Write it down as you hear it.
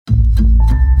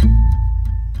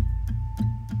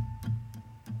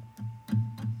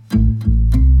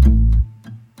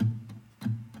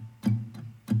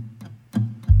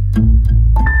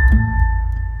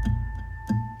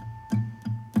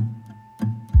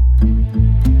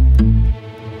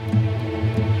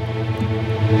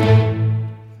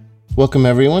Welcome,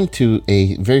 everyone, to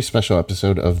a very special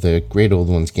episode of the Great Old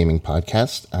Ones Gaming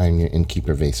Podcast. I'm your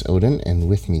innkeeper, Vase Odin, and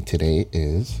with me today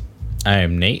is... I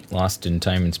am Nate, lost in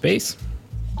time and space.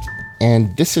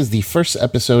 And this is the first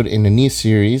episode in a new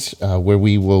series where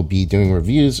we will be doing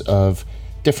reviews of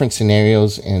different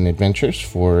scenarios and adventures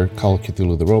for Call of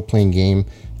Cthulhu, the role-playing game,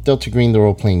 Delta Green, the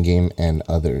role-playing game, and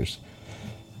others.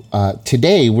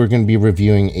 Today, we're going to be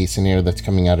reviewing a scenario that's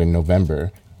coming out in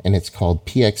November, and it's called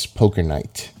PX Poker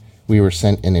Night. We were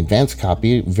sent an advance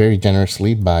copy very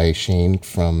generously by Shane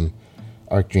from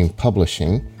Arc Dream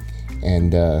Publishing,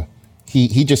 and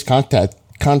he just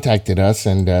contacted us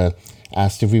and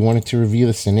asked if we wanted to review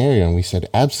the scenario, and we said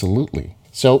absolutely.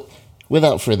 So,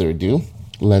 without further ado,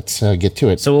 let's get to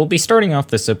it. So we'll be starting off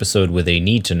this episode with a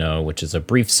need to know, which is a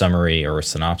brief summary or a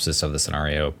synopsis of the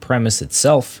scenario premise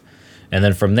itself, and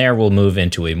then from there we'll move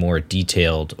into a more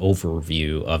detailed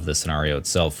overview of the scenario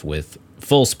itself with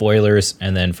full spoilers,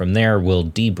 and then from there we'll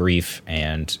debrief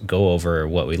and go over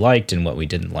what we liked and what we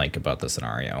didn't like about the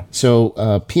scenario. So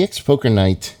PX Poker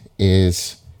Night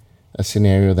is a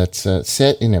scenario that's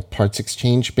set in a parts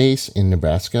exchange base in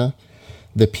Nebraska.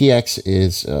 The PX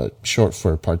is short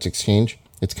for parts exchange.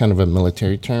 It's kind of a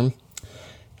military term.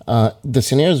 The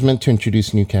scenario is meant to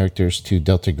introduce new characters to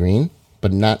Delta Green,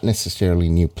 but not necessarily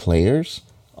new players,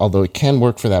 although it can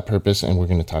work for that purpose, and we're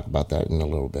going to talk about that in a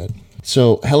little bit.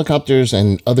 So helicopters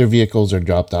and other vehicles are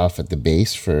dropped off at the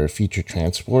base for future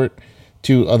transport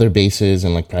to other bases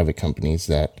and like private companies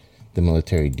that the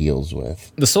military deals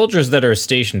with. The soldiers that are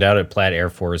stationed out at Platt Air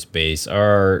Force Base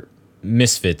are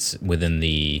misfits within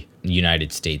the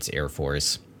United States Air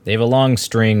Force. They have a long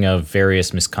string of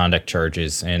various misconduct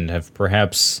charges and have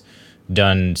perhaps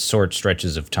done short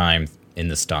stretches of time in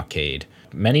the stockade.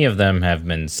 Many of them have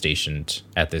been stationed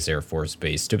at this Air Force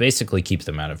base to basically keep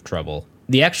them out of trouble.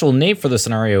 The actual name for the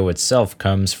scenario itself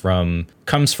comes from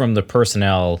the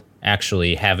personnel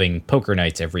actually having poker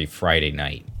nights every Friday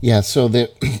night. Yeah, so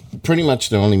pretty much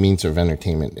the only means of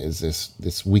entertainment is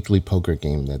this weekly poker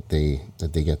game that they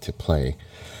get to play.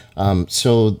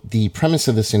 So the premise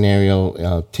of the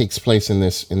scenario takes place in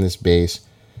this base,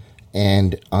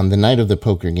 and on the night of the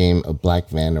poker game, a black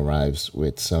van arrives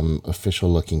with some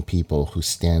official-looking people who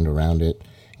stand around it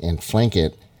and flank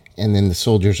it, and then the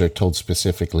soldiers are told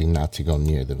specifically not to go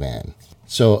near the van.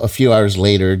 So a few hours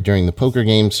later, during the poker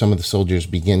game, some of the soldiers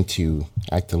begin to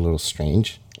act a little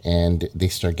strange, and they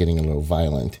start getting a little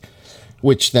violent,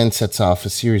 which then sets off a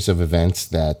series of events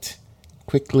that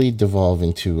quickly devolve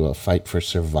into a fight for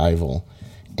survival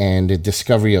and a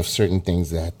discovery of certain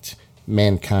things that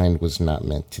mankind was not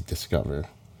meant to discover.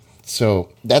 So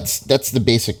that's the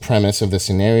basic premise of the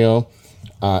scenario.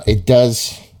 It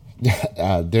does...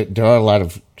 there are a lot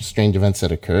of strange events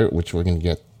that occur, which we're going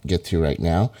to get to right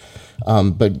now.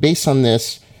 But based on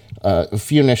this, a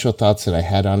few initial thoughts that I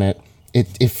had on it,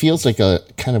 it feels like a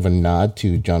kind of a nod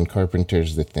to John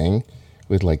Carpenter's The Thing,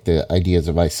 with like the ideas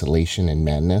of isolation and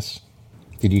madness.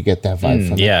 Did you get that vibe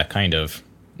from it? Yeah, kind of.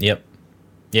 Yep.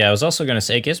 Yeah, I was also going to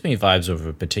say, it gives me vibes of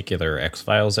a particular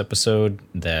X-Files episode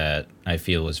that I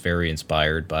feel was very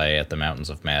inspired by At the Mountains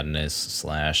of Madness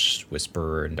 /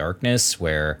 Whisper in Darkness,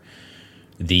 where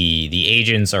the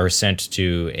agents are sent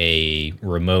to a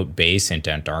remote base in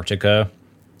Antarctica,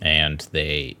 and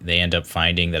they end up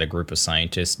finding that a group of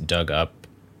scientists dug up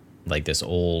like this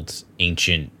old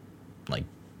ancient like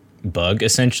bug,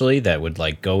 essentially, that would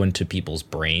like go into people's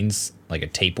brains like a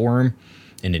tapeworm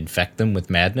and infect them with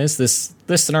madness. This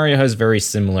scenario has very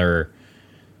similar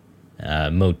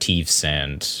motifs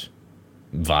and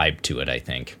vibe to it, I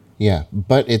think. Yeah,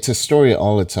 but it's a story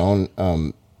all its own,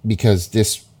 because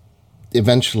this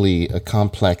eventually a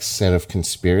complex set of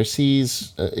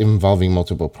conspiracies involving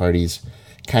multiple parties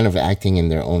kind of acting in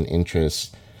their own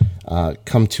interests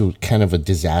come to kind of a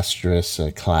disastrous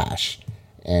clash.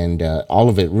 And all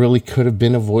of it really could have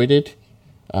been avoided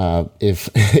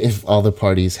if all the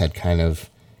parties had kind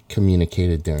of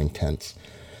communicated their intents.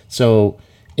 So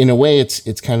in a way,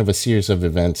 it's kind of a series of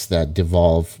events that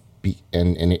devolve,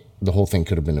 the whole thing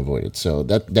could have been avoided. So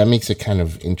that makes it kind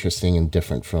of interesting and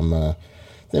different from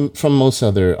most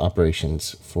other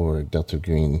operations for Delta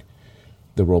Green,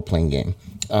 the role-playing game.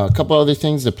 A couple other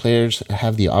things: the players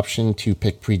have the option to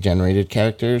pick pre-generated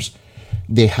characters.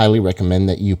 They highly recommend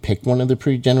that you pick one of the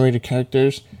pre-generated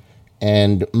characters,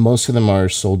 and most of them are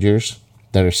soldiers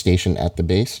that are stationed at the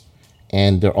base.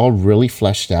 And they're all really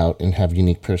fleshed out and have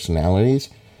unique personalities.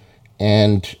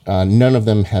 And none of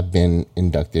them have been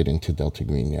inducted into Delta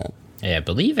Green yet. Yeah, I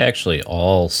believe actually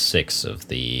all 6 of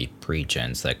the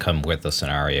pre-gens that come with the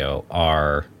scenario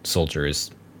are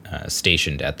soldiers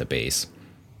stationed at the base.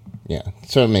 Yeah,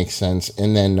 so it makes sense.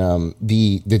 And then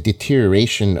the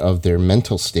deterioration of their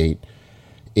mental state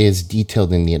is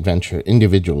detailed in the adventure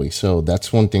individually. So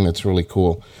that's one thing that's really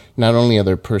cool. Not only are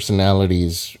their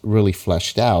personalities really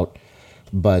fleshed out,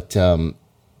 but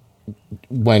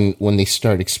when they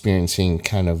start experiencing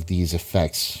kind of these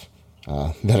effects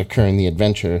that occur in the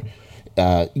adventure,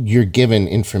 you're given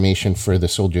information for the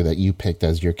soldier that you picked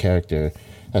as your character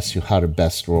as to how to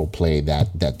best role play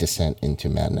that descent into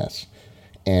madness.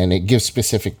 And it gives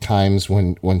specific times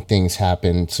when things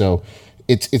happen. So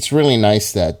it's really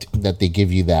nice that they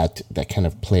give you that kind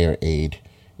of player aid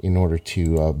in order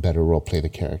to better role play the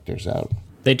characters out.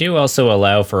 They do also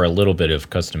allow for a little bit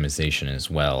of customization as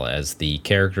well, as the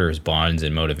characters' bonds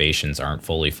and motivations aren't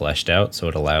fully fleshed out, so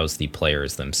it allows the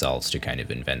players themselves to kind of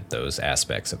invent those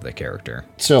aspects of the character.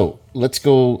 So let's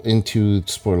go into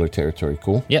spoiler territory,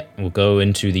 cool? Yeah, we'll go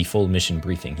into the full mission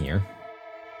briefing here.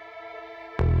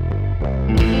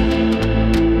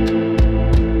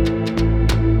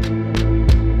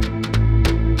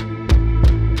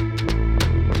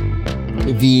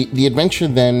 The adventure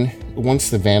then, once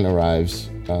the van arrives,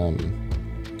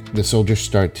 the soldiers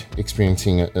start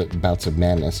experiencing bouts of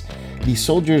madness. These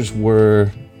soldiers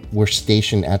were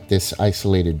stationed at this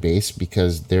isolated base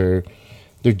because they're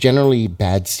generally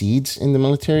bad seeds in the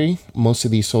military. Most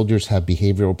of these soldiers have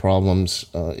behavioral problems,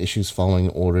 issues following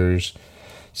orders.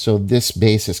 So this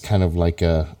base is kind of like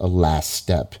a last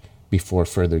step before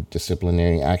further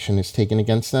disciplinary action is taken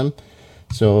against them.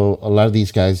 So a lot of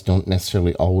these guys don't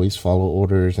necessarily always follow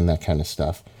orders and that kind of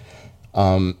stuff.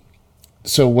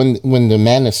 So when the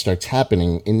madness starts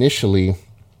happening, initially,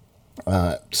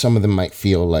 some of them might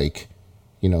feel like,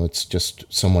 it's just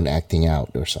someone acting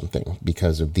out or something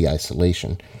because of the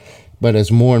isolation. But as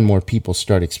more and more people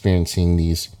start experiencing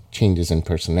these changes in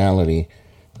personality,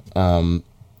 then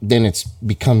it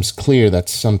becomes clear that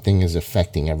something is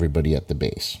affecting everybody at the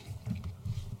base.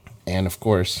 And of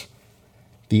course,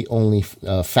 the only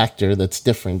factor that's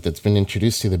different that's been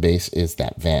introduced to the base is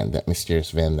that mysterious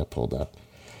van that pulled up.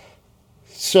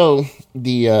 So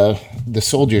the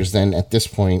soldiers then at this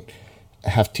point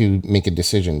have to make a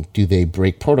decision. Do they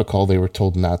break protocol? They were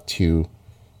told not to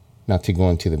go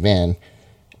into the van.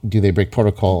 Do they break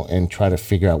protocol and try to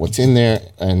figure out what's in there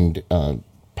and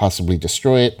possibly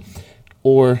destroy it?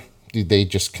 Or do they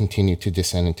just continue to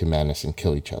descend into madness and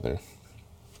kill each other?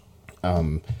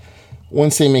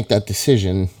 Once they make that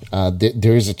decision,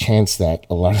 there is a chance that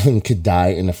a lot of them could die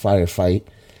in a firefight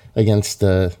against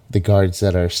the guards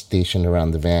that are stationed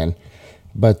around the van.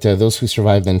 But those who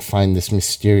survive then find this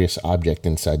mysterious object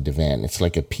inside the van. It's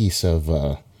like a piece of,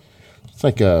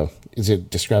 is it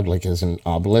described like as an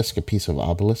obelisk, a piece of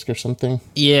obelisk or something?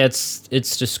 Yeah,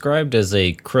 it's described as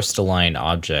a crystalline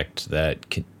object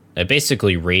that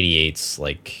basically radiates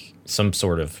like some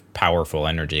sort of powerful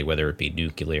energy, whether it be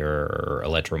nuclear or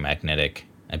electromagnetic.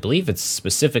 I believe it's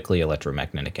specifically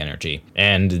electromagnetic energy.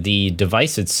 And the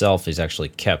device itself is actually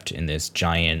kept in this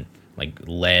giant, like,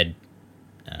 lead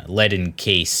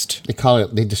encased.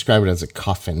 They describe it as a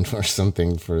coffin or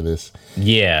something for this.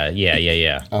 Yeah.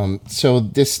 So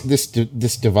this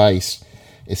device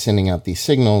is sending out these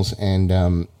signals,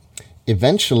 and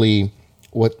eventually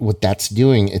what that's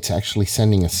doing, it's actually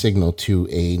sending a signal to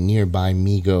a nearby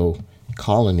Mi-Go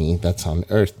colony that's on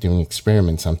Earth doing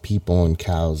experiments on people and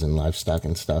cows and livestock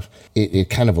and stuff. It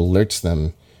kind of alerts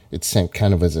them. It's sent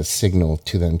kind of as a signal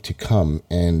to them to come,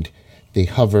 and they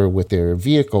hover with their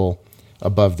vehicle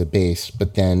above the base.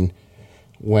 But then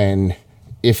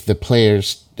if the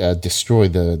players destroy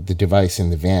the device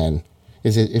in the van,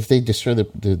 is it if they destroy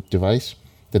the device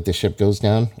that the ship goes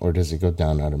down, or does it go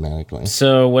down automatically?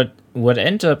 So what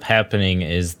ends up happening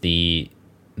is the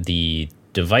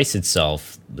device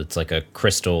itself, that's like a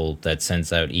crystal that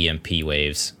sends out EMP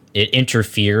waves. It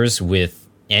interferes with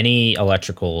any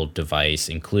electrical device,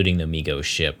 including the Mi-Go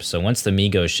ship. So once the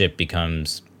Mi-Go ship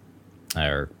gets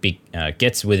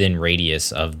within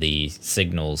radius of the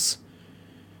signals,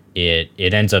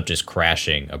 it ends up just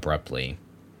crashing abruptly.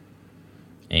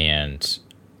 And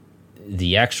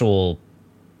the actual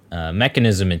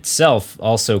mechanism itself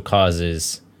also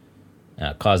causes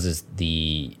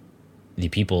the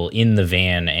people in the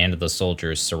van and the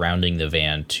soldiers surrounding the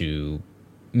van to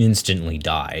instantly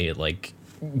die. It like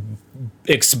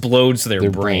explodes their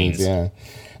brains. Yeah.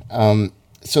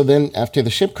 So then after the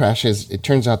ship crashes, it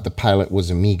turns out the pilot was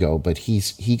a Mi-Go, but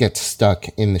he gets stuck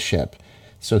in the ship.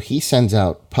 So he sends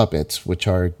out puppets, which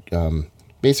are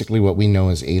basically what we know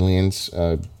as aliens.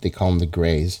 They call them the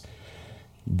Greys.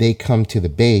 They come to the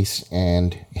base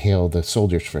and hail the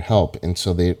soldiers for help. And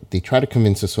so they try to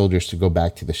convince the soldiers to go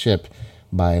back to the ship,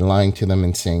 by lying to them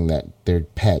and saying that their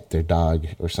pet, their dog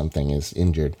or something, is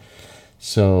injured.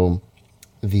 So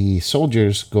the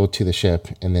soldiers go to the ship,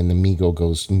 and then the Mi-Go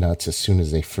goes nuts as soon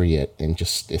as they free it and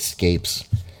just escapes,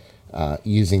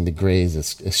 using the Greys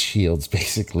as shields,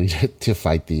 basically, to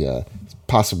fight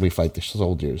possibly fight the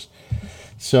soldiers.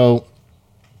 So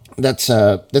that's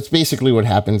basically what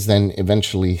happens. Then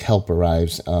eventually help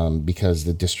arrives, because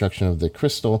the destruction of the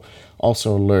crystal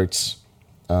also alerts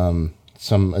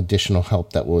some additional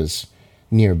help that was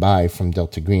nearby from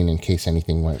Delta Green in case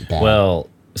anything went bad. Well,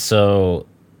 so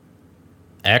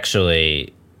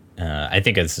actually, I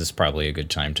think this is probably a good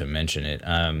time to mention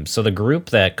it. So the group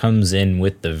that comes in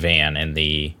with the van and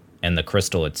the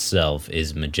crystal itself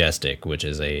is Majestic, which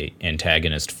is a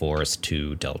antagonist force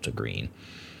to Delta Green.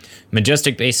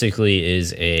 Majestic basically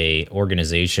is a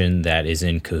organization that is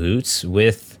in cahoots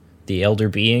with the Elder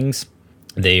Beings.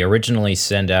 They originally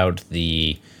send out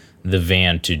the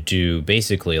van to do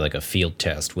basically like a field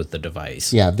test with the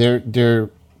device. Yeah, the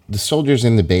soldiers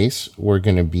in the base were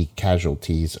going to be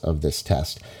casualties of this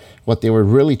test. What they were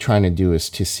really trying to do is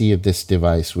to see if this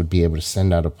device would be able to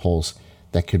send out a pulse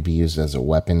that could be used as a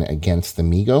weapon against the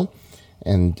Mi-Go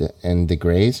and the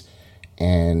Greys.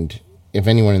 And if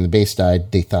anyone in the base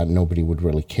died, they thought nobody would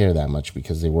really care that much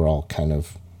because they were all kind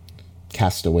of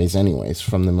castaways anyways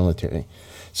from the military.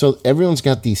 So everyone's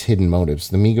got these hidden motives.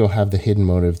 The Mi-Go have the hidden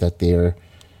motive that they're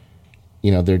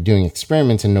doing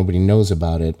experiments and nobody knows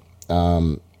about it.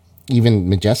 Even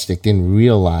Majestic didn't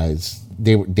realize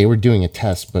they were doing a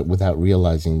test, but without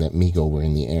realizing that Mi-Go were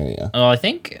in the area. Oh, I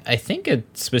think it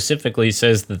specifically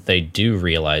says that they do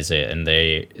realize it, and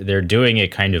they're doing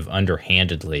it kind of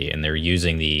underhandedly, and they're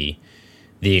using the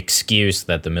excuse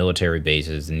that the military base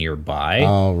is nearby.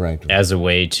 Oh, right. As a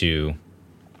way to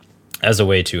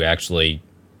actually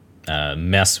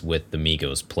mess with the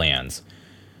Mi-Go's plans.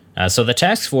 So the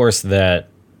task force that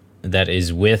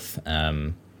is with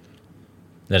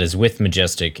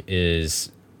Majestic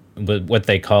is what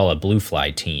they call a Blue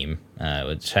Fly team,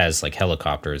 which has like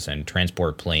helicopters and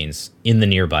transport planes in the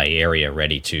nearby area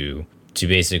ready to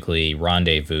basically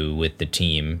rendezvous with the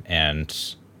team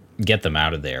and get them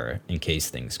out of there in case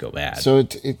things go bad. So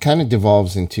it kind of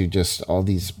devolves into just all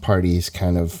these parties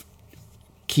kind of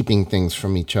keeping things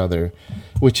from each other,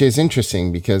 which is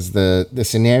interesting because the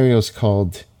scenario is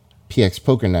called PX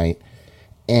Poker Night,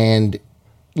 and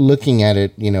looking at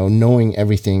it, knowing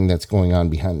everything that's going on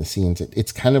behind the scenes,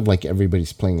 it's kind of like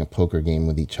everybody's playing a poker game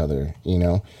with each other,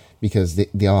 because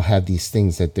they all have these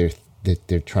things that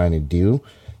they're trying to do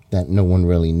that no one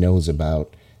really knows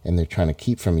about, and they're trying to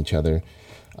keep from each other,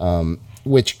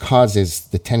 which causes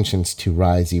the tensions to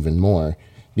rise even more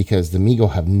because the Mi-Go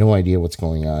have no idea what's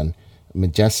going on.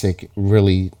 Majestic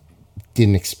really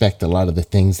didn't expect a lot of the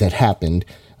things that happened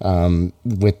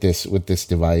with this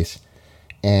device.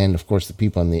 And, of course, the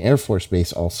people in the Air Force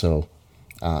Base also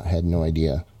had no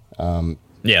idea.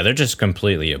 Yeah, they're just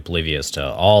completely oblivious to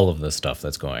all of the stuff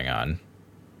that's going on.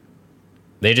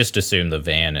 They just assume the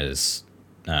van is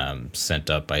sent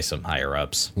up by some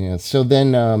higher-ups. Yeah, so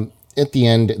then at the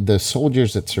end, the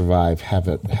soldiers that survive have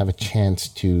a chance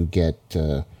to get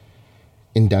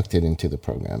inducted into the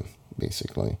program,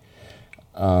 basically.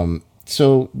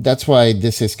 So that's why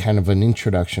this is kind of an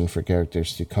introduction for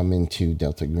characters to come into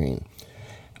Delta Green.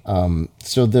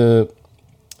 So the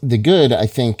good, I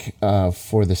think,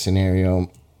 for the scenario,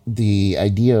 the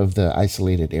idea of the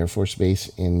isolated Air Force Base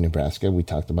in Nebraska, we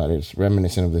talked about it, is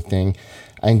reminiscent of the thing.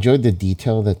 I enjoyed the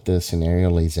detail that the scenario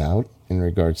lays out in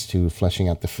regards to fleshing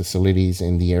out the facilities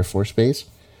in the Air Force Base,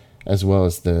 as well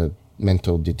as the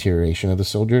mental deterioration of the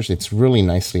soldiers. It's really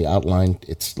nicely outlined.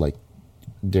 It's like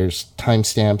there's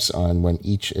timestamps on when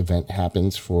each event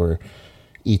happens for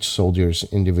each soldier's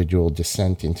individual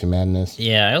descent into madness.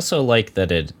 Yeah, I also like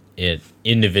that it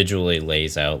individually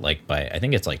lays out I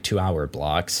think it's 2-hour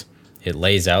blocks. It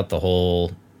lays out the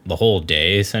whole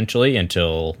day essentially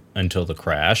until the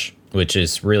crash, which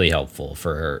is really helpful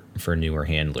for newer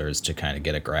handlers to kind of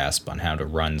get a grasp on how to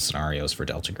run scenarios for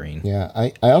Delta Green. Yeah,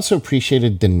 I also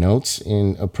appreciated the notes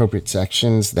in appropriate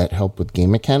sections that help with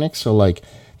game mechanics. So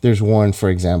there's one,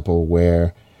 for example,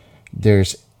 where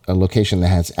there's a location that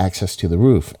has access to the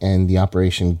roof, and the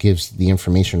operation gives the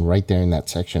information right there in that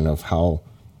section of how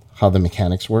the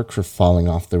mechanics work for falling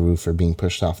off the roof or being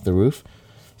pushed off the roof.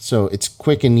 So it's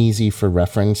quick and easy for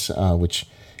reference, which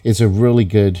is a really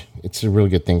good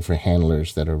thing for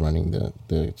handlers that are running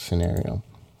the scenario.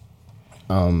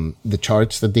 The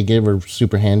charts that they give are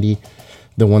super handy.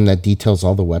 The one that details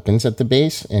all the weapons at the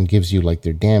base and gives you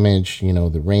their damage,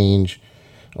 the range,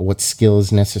 what skill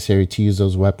is necessary to use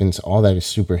those weapons, all that is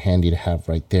super handy to have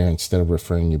right there instead of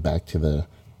referring you back to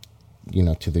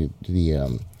to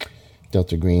the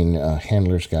Delta Green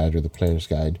handler's guide or the player's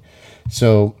guide.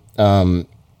 So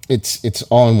it's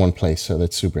all in one place, so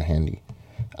that's super handy.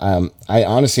 I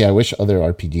wish other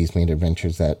RPGs made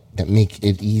adventures that make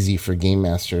it easy for game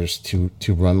masters to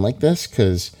run like this,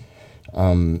 because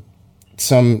we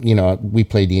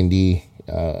play D&D.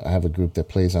 I have a group that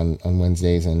plays on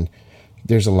Wednesdays, and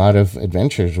there's a lot of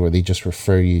adventures where they just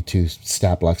refer you to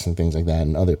stat blocks and things like that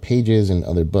and other pages and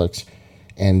other books.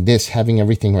 And this, having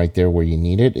everything right there where you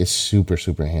need it, is super,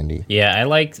 super handy. Yeah, I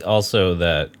like also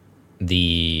that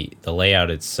the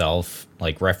layout itself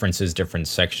like references different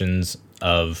sections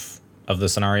of the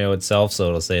scenario itself. So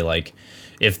it'll say like,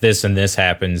 if this and this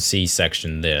happens, see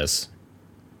section this.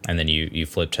 And then you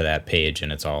flip to that page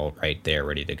and it's all right there,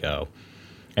 ready to go.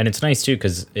 And it's nice too,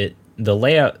 because the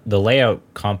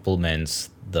layout complements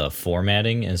the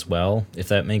formatting as well, if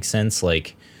that makes sense.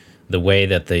 Like the way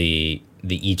that the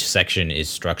each section is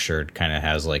structured kind of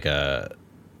has like a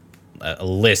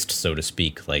list, so to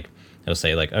speak. Like it'll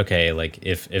say like, okay, like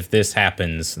if this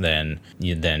happens, then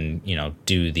you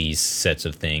do these sets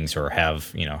of things, or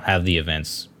have the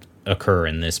events occur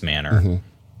in this manner. Mm-hmm.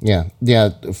 Yeah.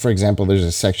 For example, there's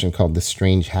a section called the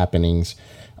Strange Happenings.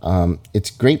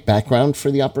 It's great background for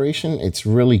the operation. It's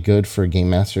really good for game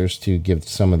masters to give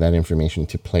some of that information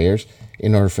to players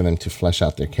in order for them to flesh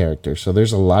out their character. So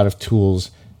there's a lot of tools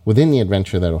within the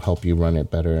adventure that will help you run it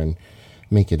better and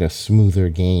make it a smoother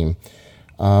game.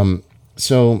 When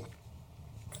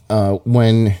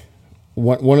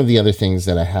one of the other things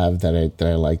that I have that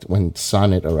I liked when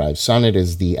Sonnet arrived. Sonnet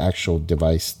is the actual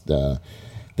device that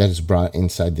is brought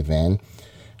inside the van.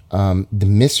 The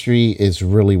mystery is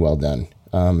really well done.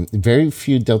 Very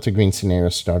few Delta Green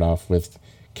scenarios start off with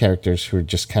characters who are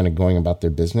just kind of going about their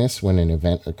business when an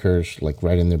event occurs, like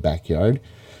right in their backyard.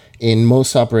 In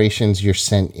most operations, you're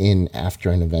sent in after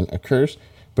an event occurs,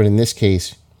 but in this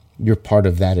case, you're part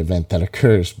of that event that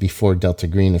occurs before Delta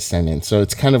Green is sent in. So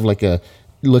it's kind of like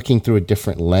looking through a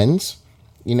different lens,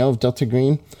 of Delta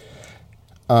Green.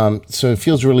 So it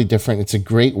feels really different. It's a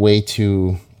great way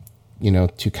to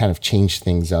kind of change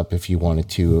things up if you wanted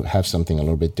to have something a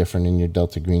little bit different in your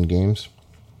Delta Green games.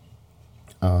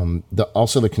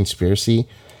 Also the conspiracy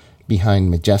behind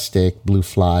Majestic, Blue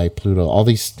Fly, Pluto, all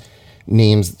these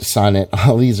names, Sonnet,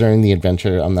 all these are in the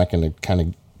adventure. I'm not going to kind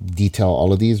of detail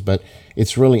all of these, but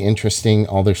it's really interesting.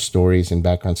 All their stories and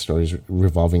background stories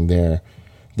revolving their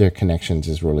connections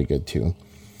is really good too.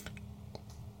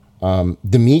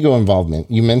 The Migo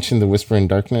involvement. You mentioned the Whisper in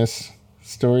Darkness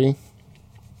story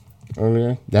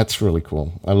earlier. That's really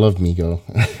cool. I love Migo.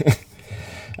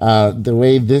 The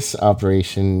way this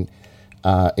operation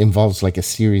involves like a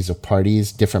series of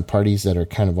parties, different parties that are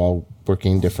kind of all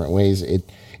working in different ways.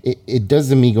 It does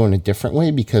the Migo in a different way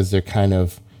because they're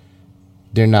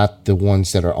not the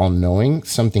ones that are all knowing.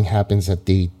 Something happens that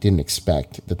they didn't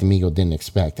expect, that the Migo didn't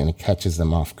expect, and it catches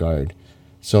them off guard.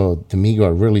 So the Migo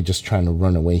are really just trying to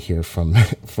run away here from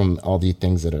all the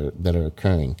things that are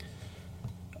occurring.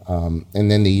 And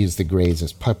then they use the Greys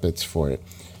as puppets for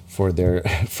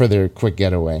their quick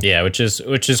getaway. Yeah, which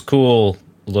is cool.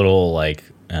 Little like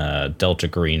Delta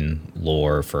Green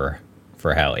lore for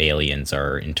how aliens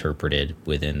are interpreted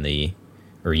within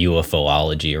or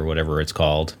UFOlogy or whatever it's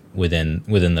called within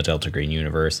the Delta Green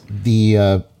universe.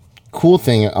 The cool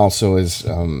thing also is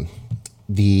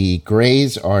the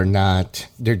Greys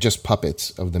they're just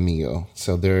puppets of the Migo.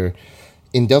 So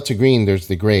in Delta Green, there's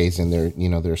the Greys, and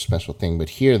they're a special thing. But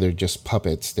here, they're just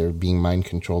puppets. They're being mind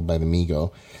controlled by the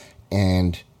Migo,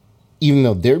 and even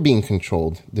though they're being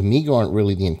controlled, the Migo aren't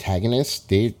really the antagonists.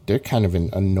 They're kind of an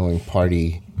unknowing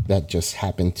party that just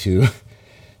happened to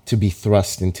be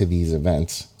thrust into these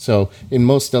events. So in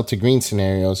most Delta Green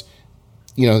scenarios,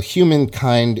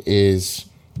 humankind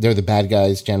they're the bad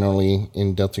guys generally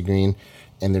in Delta Green,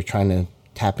 and they're trying to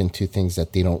tap into things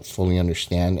that they don't fully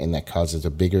understand, and that causes a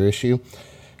bigger issue.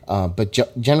 But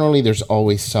generally, there's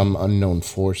always some unknown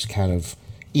force kind of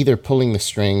either pulling the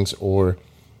strings or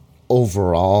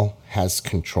overall has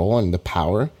control and the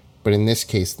power. But in this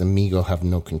case, the Migo have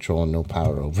no control and no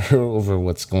power over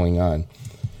what's going on.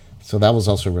 So that was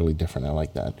also really different. I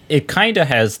like that. It kind of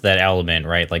has that element,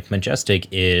 right? Like Majestic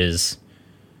is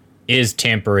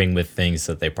tampering with things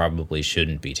that they probably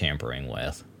shouldn't be tampering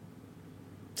with.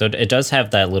 So it does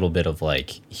have that little bit of like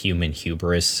human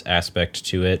hubris aspect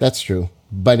to it. That's true.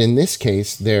 But in this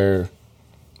case, they're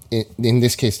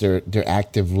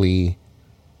actively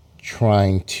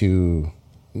trying to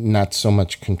not so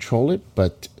much control it,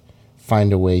 but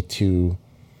find a way to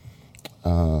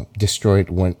destroy it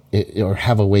or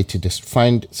have a way to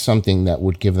find something that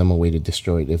would give them a way to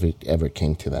destroy it if it ever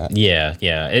came to that.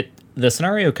 Yeah. The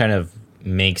scenario kind of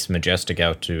makes Majestic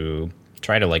out to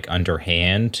try to like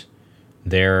underhand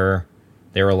their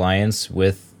alliance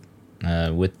with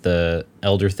the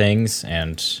Elder Things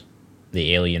and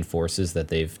the alien forces that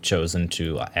they've chosen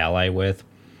to ally with,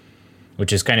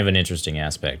 which is kind of an interesting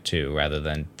aspect too. Rather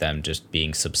than them just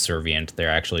being subservient, they're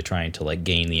actually trying to like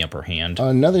gain the upper hand.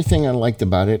 Another thing I liked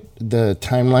about it, the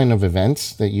timeline of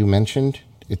events that you mentioned,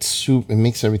 it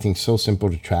makes everything so simple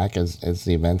to track as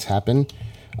the events happen.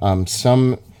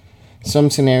 Some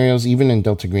scenarios, even in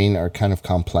Delta Green, are kind of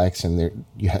complex, and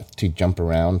you have to jump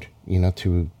around.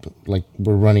 To like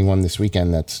we're running one this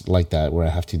weekend that's like that, where I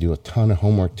have to do a ton of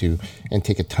homework and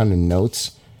take a ton of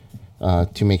notes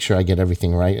to make sure I get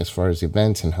everything right as far as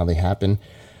events and how they happen,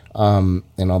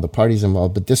 and all the parties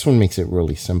involved. But this one makes it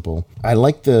really simple. I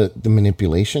like the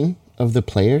manipulation of the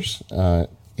players.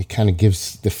 It kind of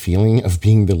gives the feeling of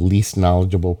being the least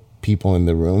knowledgeable people in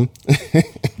the room.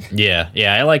 Yeah,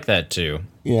 I like that too.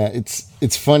 Yeah,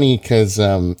 it's funny because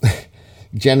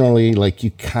generally, like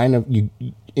you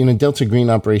in a Delta Green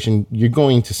operation, you're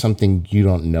going to something you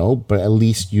don't know, but at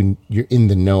least you're in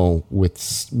the know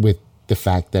with the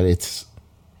fact that it's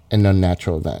an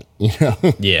unnatural event.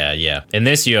 Yeah. In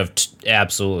this, you have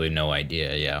absolutely no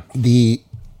idea. Yeah. The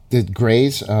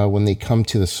Greys, when they come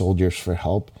to the soldiers for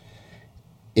help,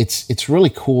 it's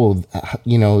really cool.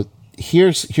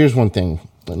 Here's one thing.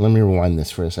 Let me rewind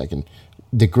this for a second.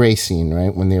 The Grey scene,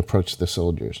 right, when they approach the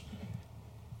soldiers,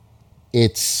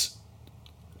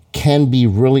 can be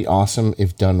really awesome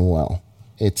if done well.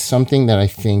 It's something that I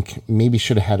think maybe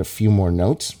should have had a few more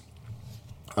notes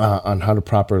on how to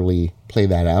properly play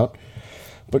that out.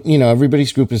 But,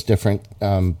 everybody's group is different.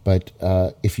 But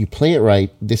if you play it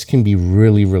right, this can be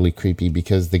really, really creepy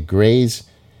because the Greys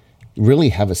really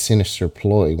have a sinister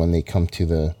ploy when they come to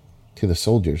the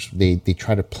soldiers. They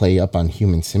try to play up on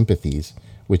human sympathies,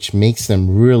 which makes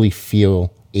them really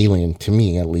feel alien, to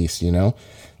me at least,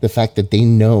 The fact that they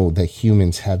know that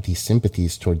humans have these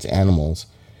sympathies towards animals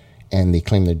and they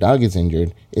claim their dog is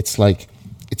injured, it's like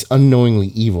it's unknowingly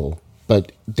evil,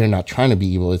 but they're not trying to be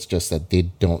evil. It's just that they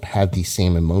don't have these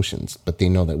same emotions, but they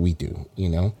know that we do,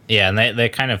 Yeah, and they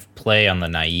kind of play on the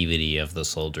naivety of the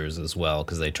soldiers as well,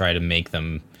 because they try to make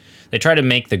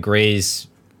the Greys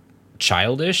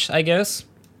childish, I guess.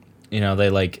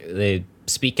 They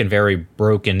speak in very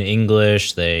broken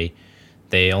English. They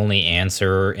only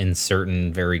answer in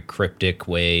certain very cryptic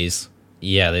ways.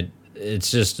 Yeah, it's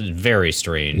just very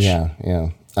strange. Yeah.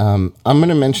 I'm going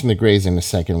to mention the Greys in a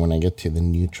second when I get to the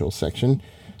neutral section.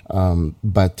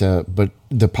 But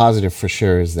the positive for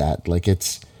sure is that like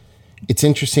it's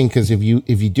interesting because if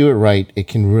you do it right, it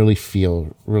can really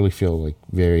feel like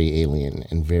very alien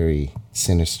and very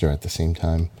sinister at the same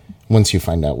time. Once you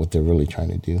find out what they're really trying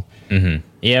to do. Mm-hmm.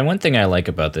 Yeah, and one thing I like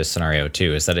about this scenario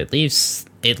too is that it leaves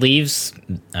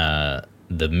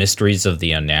the mysteries of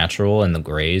the unnatural and the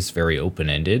Greys very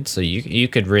open-ended. So you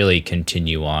could really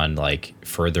continue on like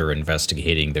further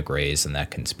investigating the Greys and that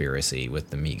conspiracy with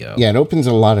the Mi-Go. Yeah, it opens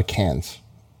a lot of cans,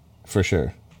 for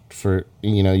sure.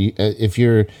 If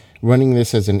you're running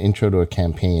this as an intro to a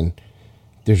campaign,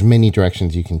 there's many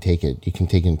directions you can take it. You can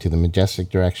take it into the Majestic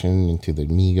direction, into the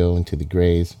Mi-Go, into the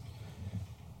Greys.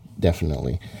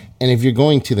 Definitely. And if you're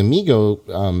going to the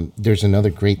Mi-Go, there's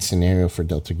another great scenario for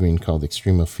Delta Green called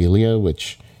Extremophilia,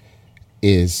 which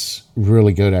is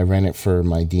really good. I ran it for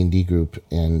my D&D group,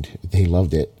 and they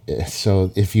loved it.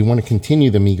 So if you want to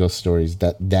continue the Mi-Go stories,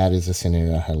 that is a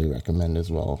scenario I highly recommend as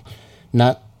well.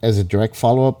 Not as a direct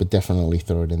follow-up, but definitely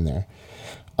throw it in there.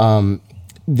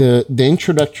 The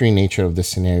introductory nature of the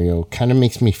scenario kind of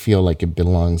makes me feel like it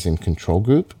belongs in Control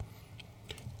Group,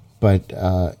 but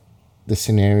the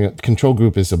scenario Control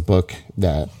Group is a book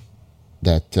that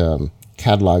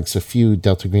catalogs a few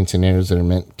Delta Green scenarios that are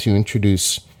meant to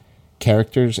introduce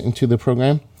characters into the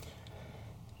program.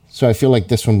 So I feel like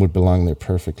this one would belong there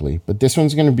perfectly. But this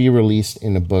one's going to be released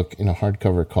in a book in a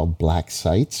hardcover called Black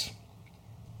Sites.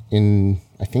 I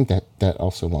think that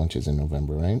also launches in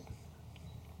November, right?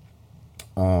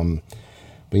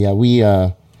 But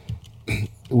yeah,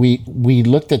 we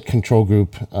looked at Control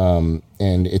Group,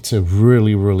 and it's a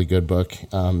really, really good book.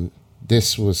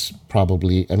 This was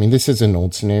probably, this is an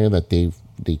old scenario that they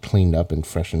cleaned up and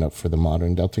freshened up for the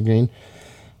modern Delta Green.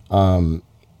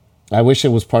 I wish it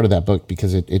was part of that book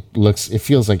because it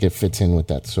feels like it fits in with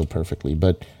that so perfectly.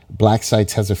 But Black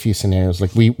Sites has a few scenarios.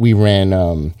 Like we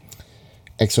ran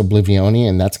Ex Oblivione,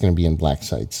 and that's going to be in Black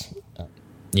Sites.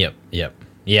 Yep.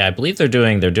 Yeah, I believe they're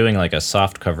doing like a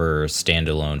softcover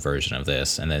standalone version of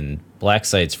this, and then Black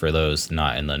Sites, for those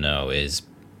not in the know, is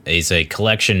a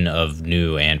collection of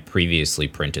new and previously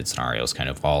printed scenarios, kind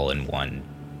of all in one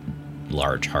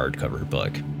large hardcover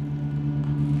book.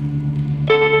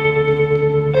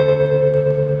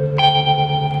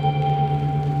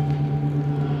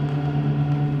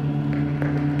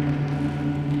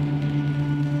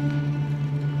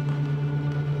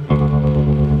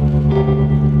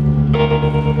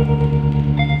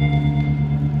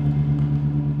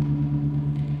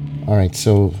 right,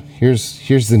 so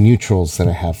here's the neutrals that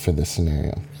I have for this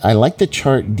scenario. I like the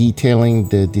chart detailing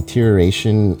the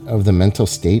deterioration of the mental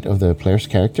state of the player's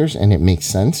characters, and it makes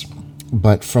sense.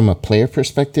 But from a player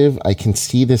perspective, I can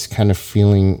see this kind of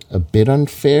feeling a bit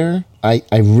unfair. I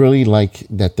really like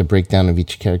that the breakdown of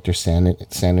each character's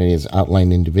sanity is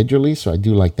outlined individually, so I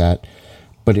do like that.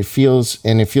 But it feels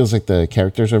like the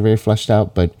characters are very fleshed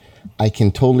out, but I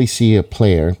can totally see a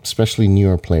player, especially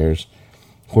newer players,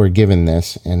 who are given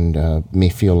this and may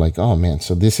feel like, oh man,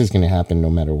 so this is going to happen no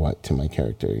matter what to my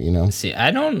character, you know? See, I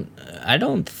don't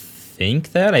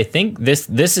think that. I think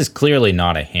this is clearly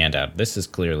not a handout. This is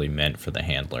clearly meant for the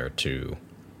handler to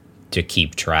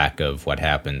keep track of what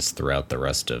happens throughout the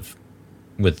rest of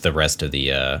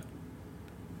the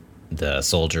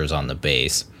soldiers on the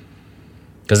base.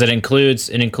 Because it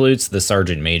includes the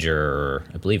sergeant major, or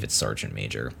I believe it's sergeant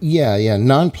major. Yeah.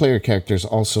 Non-player characters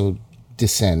also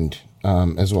descend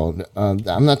as well.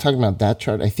 I'm not talking about that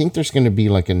chart. I think there's going to be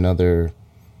like another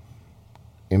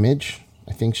image.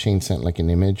 I think Shane sent like an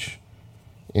image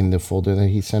in the folder that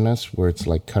he sent us where it's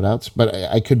like cutouts. But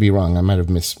I could be wrong. I might have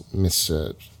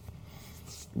misread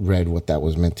what that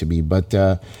was meant to be. But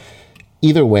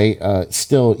either way,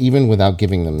 still, even without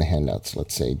giving them the handouts,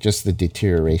 let's say, just the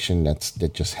deterioration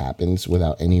that just happens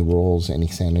without any rolls, any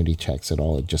sanity checks at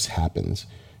all, it just happens,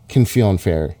 can feel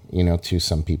unfair, you know, to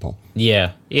some people.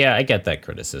 Yeah, I get that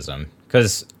criticism.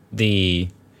 Because the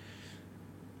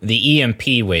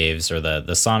EMP waves, or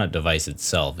the Sonnet device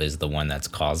itself, is the one that's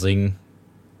causing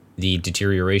the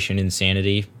deterioration in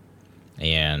sanity.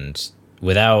 And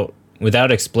without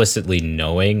explicitly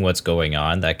knowing what's going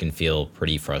on, that can feel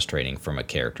pretty frustrating from a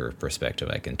character perspective.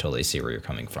 I can totally see where you're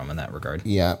coming from in that regard.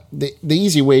 Yeah. The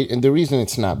easy way, and the reason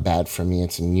it's not bad for me,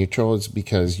 it's neutral, is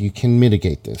because you can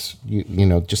mitigate this. You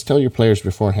know, just tell your players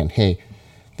beforehand, hey,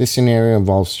 this scenario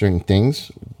involves certain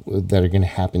things that are going to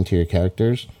happen to your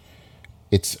characters.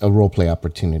 It's a roleplay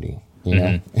opportunity, you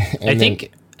know? Mm-hmm.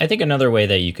 I think another way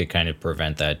that you could kind of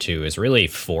prevent that too is really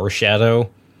foreshadow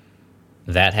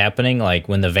that happening. Like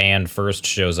when the van first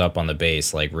shows up on the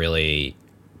base, like really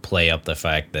play up the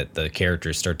fact that the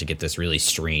characters start to get this really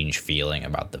strange feeling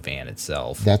about the van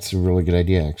itself. That's a really good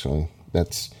idea, actually.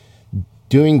 That's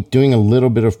doing a little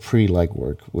bit of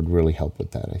pre-legwork would really help with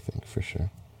that, I think, for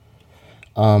sure.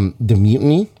 The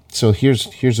mutiny. So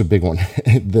here's a big one.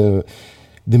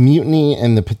 The mutiny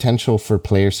and the potential for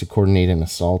players to coordinate an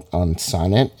assault on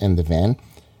Sonnet and the van.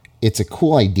 It's a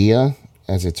cool idea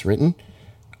as it's written.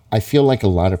 I feel like a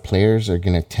lot of players are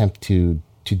going to attempt to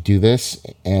do this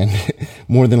and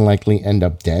more than likely end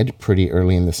up dead pretty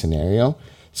early in the scenario.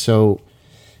 So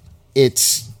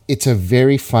it's a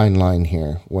very fine line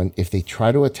here. If they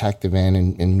try to attack the van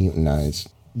and mutinize,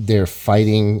 they're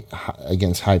fighting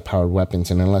against high-powered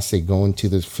weapons, and unless they go into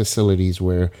the facilities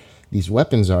where these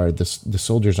weapons are, the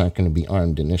soldiers aren't going to be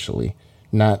armed initially.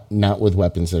 Not with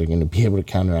weapons that are going to be able to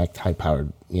counteract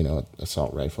high-powered, you know,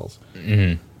 assault rifles.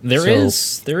 Mm-hmm.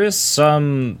 There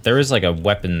is like a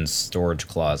weapons storage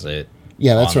closet.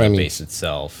 Yeah, that's what I mean. On the base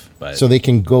itself, but so they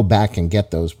can go back and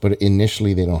get those, but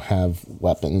initially they don't have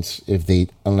weapons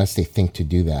unless they think to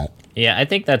do that. Yeah, I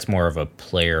think that's more of a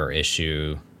player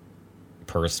issue,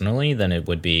 personally, than it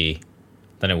would be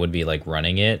like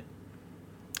running it.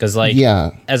 Because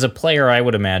as a player, I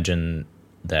would imagine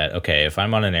that, okay, if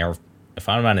I'm on an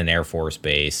Air Force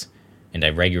base and I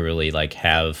regularly like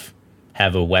have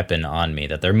a weapon on me,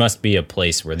 that there must be a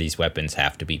place where these weapons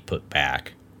have to be put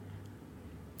back.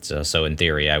 So in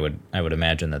theory, I would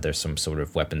imagine that there's some sort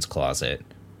of weapons closet.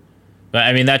 But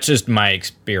I mean, that's just my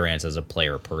experience as a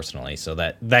player personally. So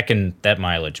that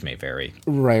mileage may vary.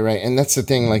 Right, and that's the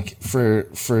thing. Like for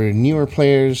newer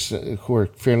players who are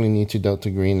fairly new to Delta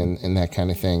Green and that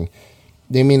kind of thing,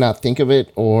 they may not think of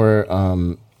it, or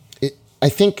I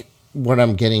think what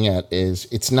I'm getting at is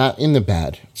it's not in the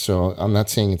bad. So I'm not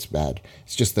saying it's bad.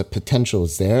 It's just the potential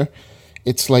is there.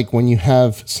 It's like when you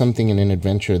have something in an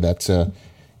adventure that's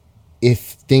if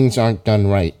things aren't done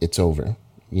right, it's over.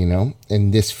 You know,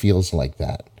 and this feels like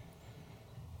that.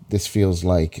 This feels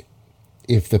like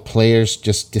if the players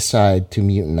just decide to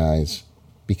mutinize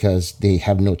because they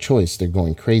have no choice, they're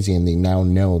going crazy, and they now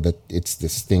know that it's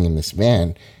this thing in this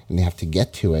van and they have to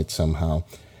get to it somehow.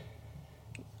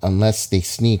 Unless they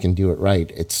sneak and do it right,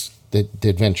 it's the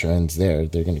adventure ends there.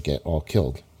 They're going to get all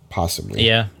killed, possibly.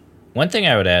 Yeah. One thing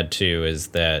I would add too is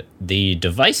that the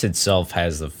device itself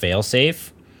has a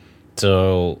failsafe.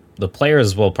 So the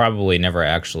players will probably never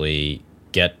actually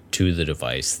get to the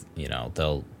device. You know,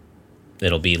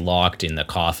 it'll be locked in the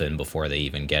coffin before they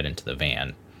even get into the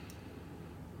van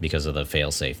because of the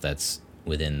failsafe that's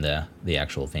within the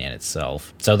actual van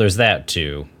itself. So there's that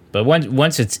too. But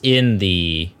once it's in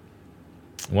the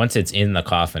once it's in the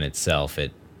coffin itself,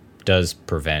 it does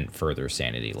prevent further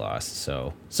sanity loss.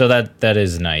 So that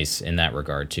is nice in that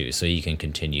regard too. So you can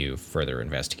continue further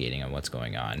investigating on what's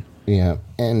going on. Yeah,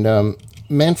 and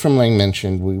Man from Lang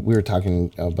mentioned we were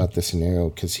talking about this scenario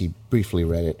because he briefly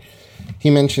read it. He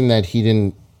mentioned that he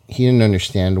didn't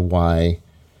understand why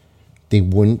they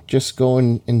wouldn't just go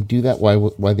and do that.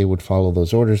 Why they would follow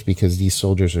those orders, because these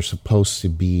soldiers are supposed to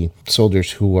be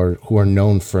soldiers who are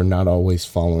known for not always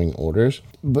following orders.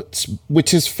 But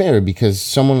which is fair,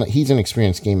 because he's an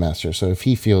experienced game master. So if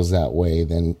he feels that way,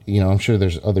 then I'm sure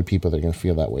there's other people that are going to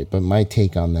feel that way. But my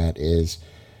take on that is,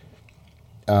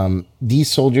 these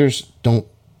soldiers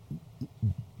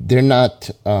they're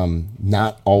not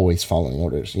always following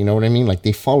orders. You know what I mean? Like,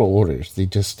 they follow orders. They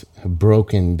just have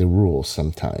broken the rules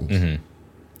sometimes. Mm-hmm.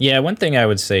 Yeah, one thing I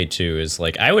would say, too, is,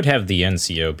 like, I would have the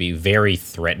NCO be very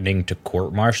threatening to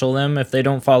court-martial them if they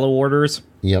don't follow orders.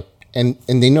 Yep. And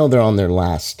they know they're on their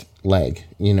last leg,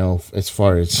 as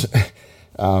far as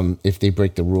if they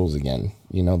break the rules again.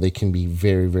 They can be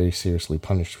very, very seriously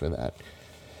punished for that.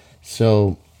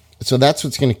 So that's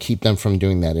what's going to keep them from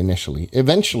doing that initially.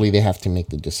 Eventually, they have to make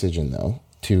the decision, though,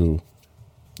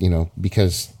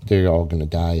 because they're all going to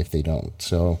die if they don't.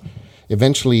 So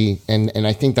eventually, and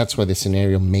I think that's why the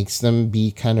scenario makes them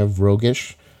be kind of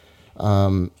roguish,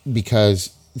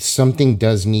 because something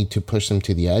does need to push them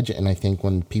to the edge. And I think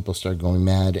when people start going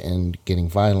mad and getting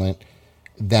violent,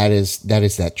 that is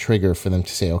that trigger for them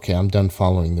to say, okay, I'm done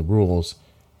following the rules.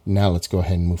 Now let's go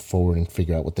ahead and move forward and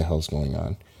figure out what the hell's going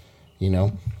on,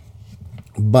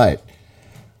 But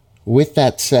with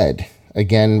that said,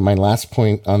 again, my last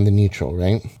point on the neutral,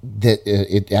 right? That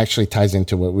it actually ties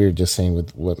into what we were just saying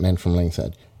with what Man from Lang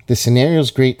said. The scenario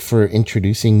is great for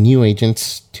introducing new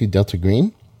agents to Delta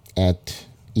Green at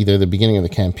either the beginning of the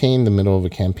campaign, the middle of a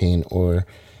campaign, or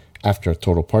after a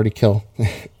total party kill,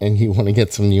 and you want to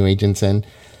get some new agents in.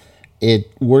 It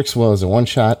works well as a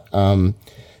one-shot.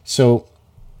 So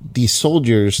these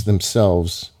soldiers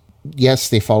themselves, yes,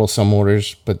 they follow some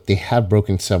orders, but they have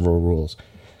broken several rules.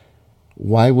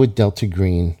 Why would Delta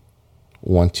Green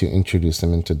want to introduce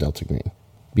them into Delta Green?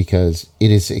 Because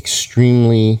it is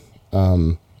extremely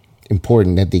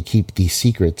important that they keep these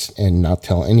secrets and not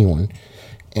tell anyone.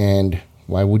 And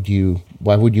why would you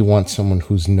want someone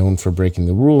who's known for breaking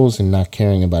the rules and not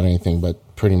caring about anything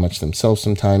but pretty much themselves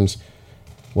sometimes?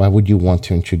 Why would you want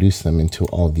to introduce them into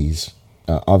all this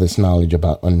knowledge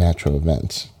about unnatural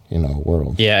events in our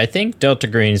world? Yeah, I think Delta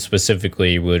Green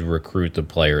specifically would recruit the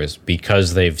players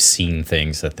because they've seen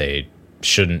things that they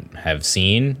shouldn't have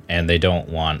seen, and they don't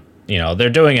want, they're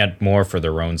doing it more for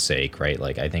their own sake, right?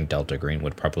 Like, I think Delta Green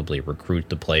would probably recruit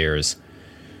the players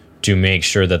to make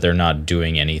sure that they're not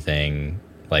doing anything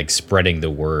like spreading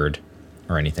the word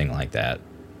or anything like that.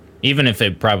 Even if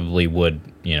it probably would,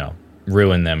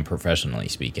 ruin them professionally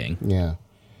speaking. Yeah.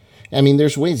 I mean,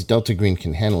 there's ways Delta Green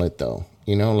can handle it, though.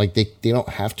 Like they don't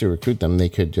have to recruit them. They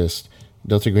could just,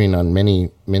 Delta Green on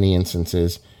many, many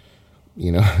instances,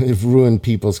 they've ruined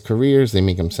people's careers. They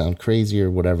make them sound crazy or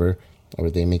whatever,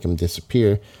 or they make them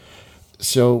disappear.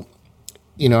 So,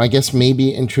 I guess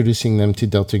maybe introducing them to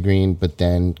Delta Green, but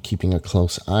then keeping a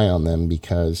close eye on them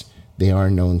because they are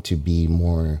known to be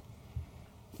more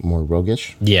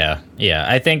roguish. Yeah.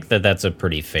 I think that's a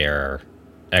pretty fair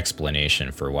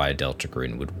explanation for why Delta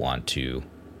Green would want to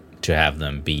have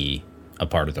them be a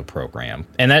part of the program.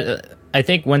 And that, I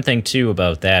think one thing too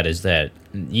about that is that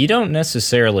you don't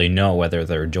necessarily know whether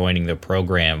they're joining the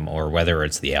program or whether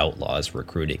it's the outlaws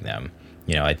recruiting them.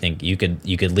 I think you could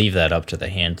leave that up to the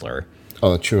handler.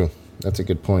 Oh, true. That's a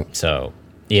good point. So,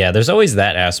 yeah, there's always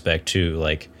that aspect too.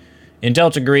 Like in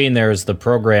Delta Green, there's the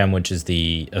program, which is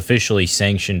the officially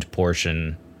sanctioned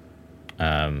portion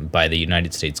by the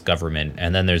United States government,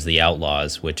 and then there's the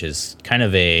outlaws, which is kind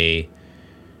of a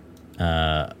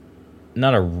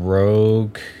not a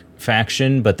rogue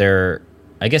faction, but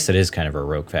I guess it is kind of a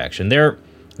rogue faction. They're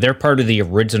part of the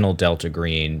original Delta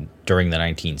Green during the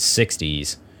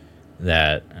 1960s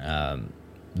that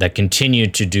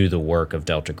continued to do the work of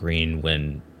Delta Green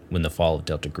when the fall of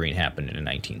Delta Green happened in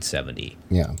 1970.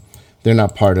 Yeah. They're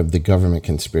not part of the government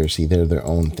conspiracy. They're their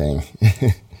own thing.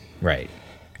 Right.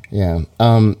 Yeah.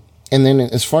 And then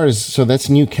as far as, so that's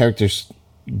new characters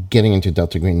getting into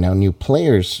Delta Green. Now, new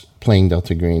players playing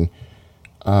Delta Green.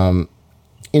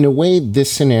 In a way,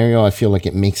 this scenario, I feel like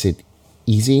it makes it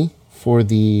easy for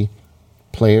the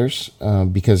players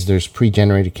because there's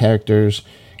pre-generated characters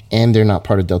and they're not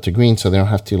part of Delta Green, so they don't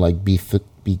have to like be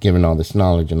given all this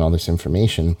knowledge and all this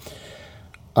information.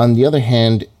 On the other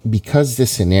hand, because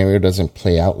this scenario doesn't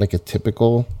play out like a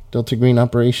typical Delta Green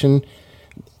operation,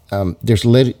 There's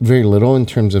very little in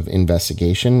terms of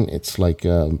investigation. It's like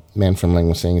Man from Lang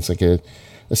was saying, it's like a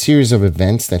series of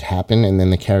events that happen, and then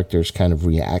the characters kind of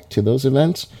react to those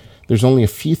events. There's only a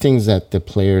few things that the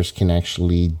players can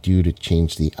actually do to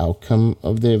change the outcome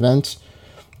of the events.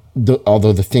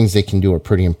 Although the things they can do are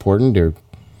pretty important.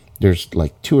 There's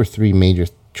like 2 or 3 major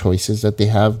choices that they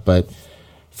have, but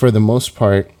for the most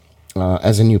part,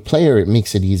 as a new player, it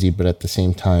makes it easy, but at the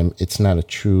same time, it's not a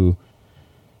true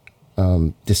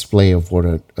display of what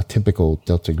a typical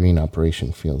Delta Green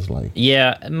operation feels like.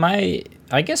 Yeah,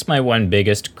 I guess my one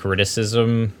biggest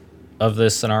criticism of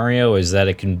this scenario is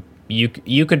that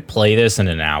you could play this in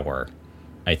an hour,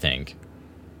 I think,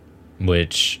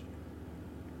 which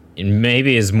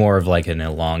maybe is more of like an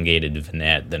elongated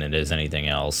vignette than it is anything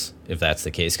else, if that's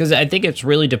the case. Because I think it's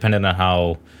really dependent on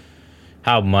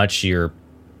how much your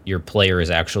players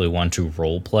actually want to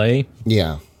role play.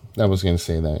 Yeah, I was going to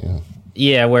say that, yeah.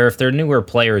 Yeah, where if they're newer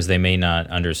players, they may not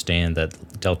understand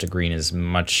that Delta Green is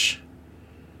much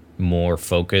more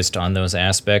focused on those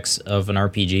aspects of an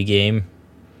RPG game.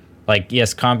 Like,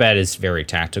 yes, combat is very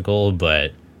tactical,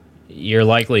 but you're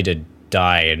likely to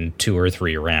die in 2 or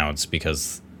 3 rounds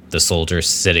because the soldier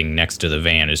sitting next to the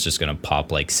van is just going to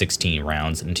pop like 16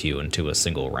 rounds into you into a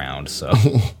single round, so...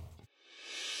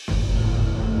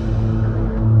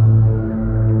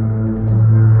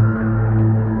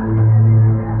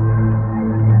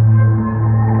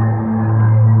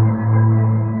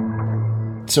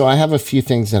 So I have a few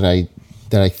things that I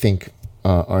think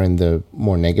are in the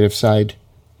more negative side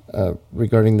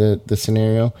regarding the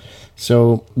scenario.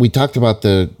 So we talked about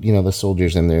the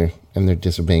soldiers and their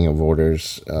disobeying of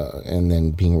orders and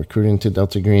then being recruited into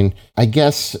Delta Green. I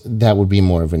guess that would be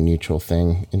more of a neutral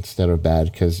thing instead of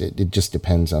bad, because it just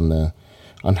depends on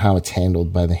how it's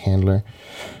handled by the handler.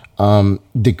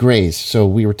 The Greys. So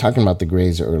we were talking about the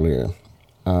Greys earlier.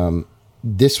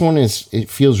 This one it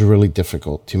feels really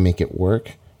difficult to make it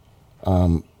work.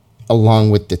 Along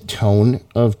with the tone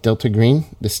of Delta Green,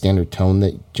 the standard tone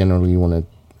that generally you want to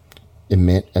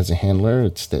emit as a handler.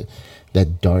 It's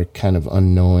that dark kind of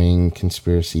unknowing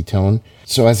conspiracy tone.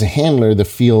 So as a handler, the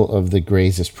feel of the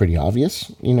Greys is pretty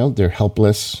obvious. They're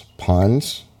helpless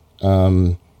pawns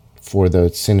for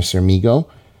the sinister Mi-Go.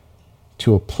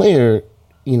 To a player,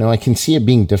 I can see it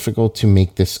being difficult to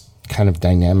make this kind of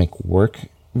dynamic work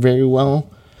very well.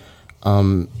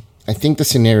 I think the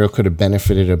scenario could have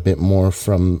benefited a bit more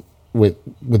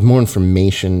with more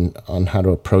information on how to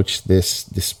approach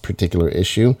this particular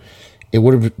issue. It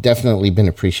would have definitely been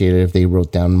appreciated if they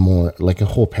wrote down more, like a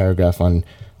whole paragraph on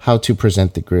how to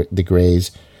present the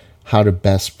Greys, how to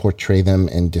best portray them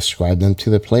and describe them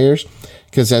to the players.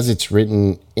 Because as it's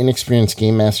written, inexperienced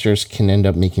game masters can end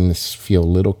up making this feel a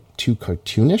little too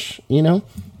cartoonish,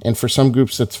 And for some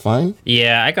groups, that's fine.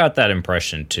 Yeah, I got that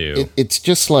impression too. It's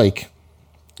just like...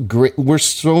 we're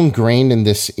so ingrained in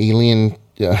this alien,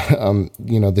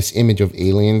 this image of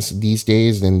aliens these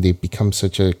days, and they've become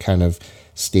such a kind of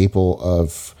staple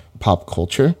of pop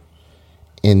culture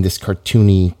in this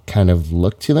cartoony kind of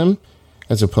look to them,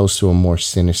 as opposed to a more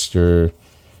sinister,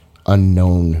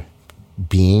 unknown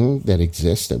being that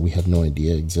exists that we have no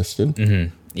idea existed.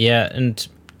 Mm-hmm. Yeah, and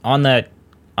on that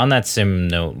same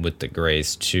note with the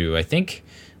Greys too, I think,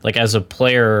 like, as a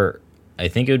player, I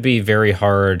think it would be very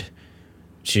hard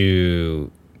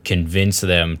to convince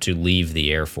them to leave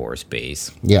the Air Force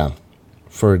base. Yeah,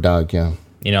 for a dog, yeah.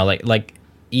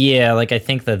 I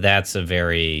think that's a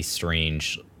very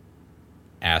strange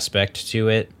aspect to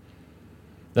it.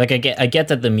 Like, I get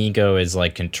that the Mi-Go is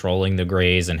like controlling the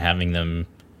Greys and having them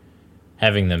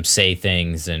say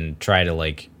things and try to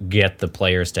like get the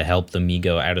players to help the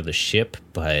Mi-Go out of the ship,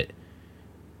 but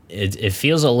it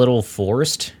feels a little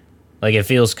forced. Like, it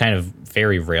feels kind of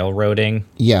very railroading.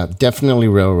 Yeah, definitely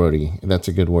railroady. That's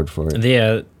a good word for it.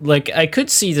 Yeah, like, I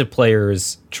could see the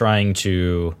players trying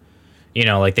to,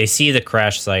 like, they see the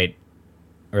crash site,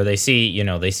 or they see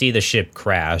the ship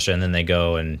crash, and then they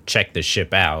go and check the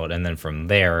ship out, and then from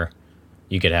there,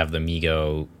 you could have the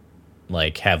Mi-Go,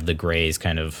 like, have the Greys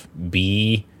kind of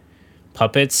be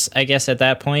puppets, I guess, at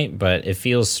that point, but it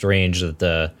feels strange that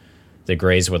the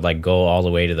Greys would, like, go all the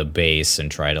way to the base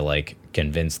and try to, like,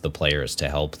 convince the players to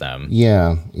help them.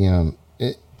 Yeah.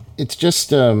 It's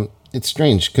just, it's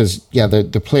strange because,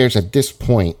 the players at this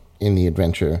point in the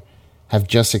adventure have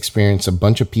just experienced a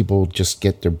bunch of people just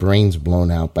get their brains blown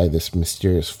out by this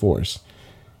mysterious force.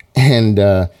 And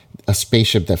a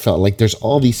spaceship that felt like there's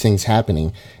all these things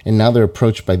happening. And now they're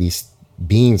approached by these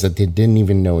beings that they didn't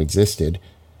even know existed.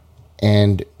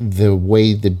 And the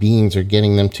way the beings are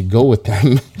getting them to go with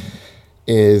them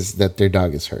is that their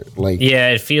dog is hurt. Like, yeah,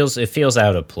 it feels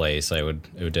out of place. I would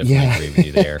definitely agree with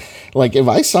you there. Like, if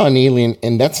I saw an alien,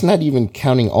 and that's not even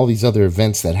counting all these other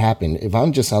events that happen. If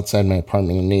I'm just outside my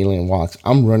apartment and an alien walks,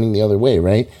 I'm running the other way,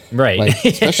 right? Right. Like,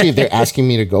 especially if they're asking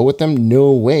me to go with them.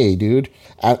 No way, dude.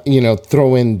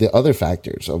 Throw in the other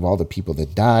factors of all the people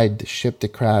that died, the ship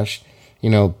that crashed,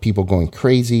 people going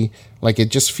crazy. Like,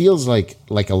 it just feels like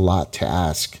a lot to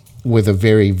ask with a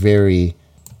very, very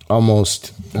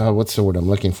almost, what's the word I'm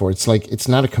looking for? It's like, it's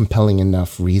not a compelling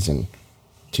enough reason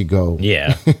to go.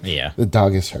 Yeah. Yeah. The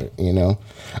dog is hurt,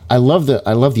 I love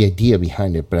the idea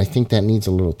behind it, but I think that needs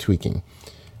a little tweaking.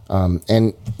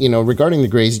 And regarding the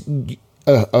Greys,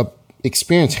 a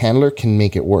experienced handler can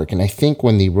make it work. And I think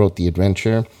when they wrote the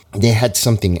adventure, they had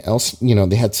something else,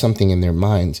 they had something in their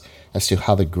minds as to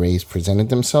how the Greys presented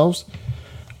themselves.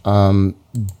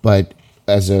 But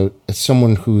as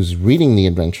someone who's reading the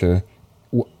adventure,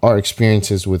 our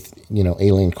experiences with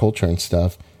alien culture and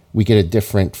stuff, we get a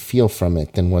different feel from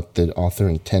it than what the author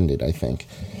intended, I think.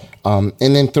 And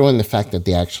then throw in the fact that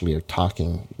they actually are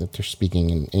talking, that they're speaking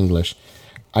in English.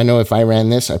 I know if I ran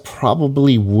this, I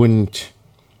probably wouldn't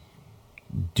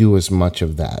do as much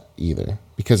of that either,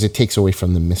 because it takes away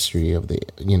from the mystery of the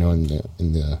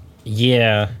the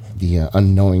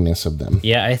unknowingness of them.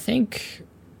 Yeah, I think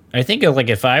like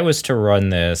if I was to run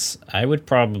this, I would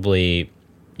probably,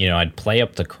 I'd play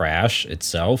up the crash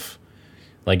itself.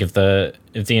 Like if the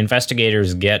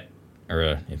investigators it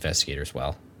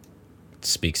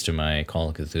speaks to my Call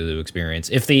of Cthulhu experience.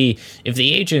 If the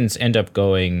agents end up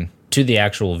going to the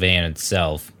actual van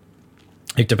itself,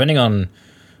 like depending on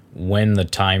when the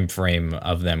time frame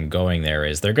of them going there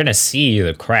is, they're going to see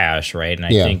the crash, right? And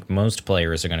I think most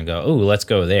players are going to go, "Oh, let's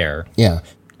go there." Yeah.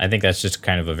 I think that's just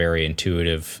kind of a very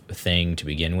intuitive thing to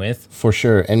begin with. For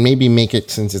sure. And maybe make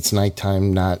it, since it's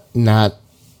nighttime, not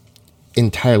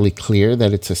entirely clear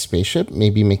that it's a spaceship.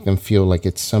 Maybe make them feel like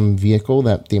it's some vehicle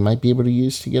that they might be able to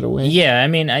use to get away. Yeah, I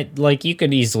mean, you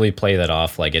could easily play that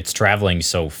off like it's traveling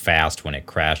so fast when it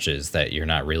crashes that you're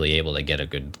not really able to get a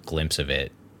good glimpse of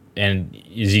it. And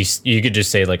you could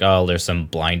just say like, oh, there's some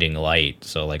blinding light.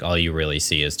 So like all you really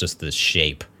see is just this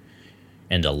shape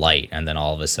and a light, and then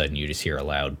all of a sudden you just hear a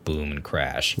loud boom and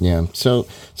crash. Yeah. So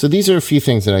these are a few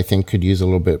things that I think could use a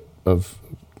little bit of,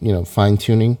 fine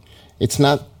tuning. It's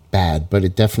not bad, but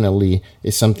it definitely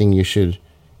is something you should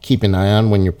keep an eye on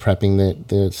when you're prepping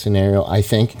the scenario, I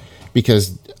think,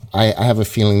 because I have a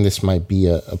feeling this might be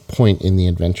a point in the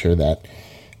adventure that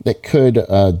could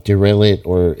derail it,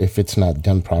 or if it's not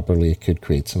done properly, it could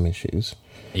create some issues.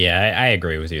 Yeah, I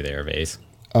agree with you there, Vase.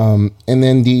 And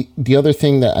then the other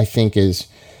thing that I think is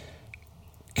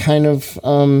kind of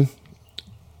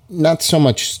not so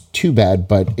much too bad,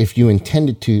 but if you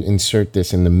intended to insert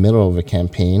this in the middle of a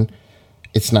campaign,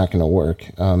 it's not going to work.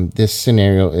 This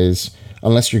scenario is,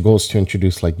 unless your goal is to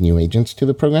introduce like new agents to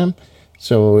the program.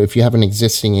 So if you have an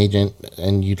existing agent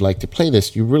and you'd like to play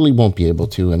this, you really won't be able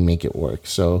to and make it work.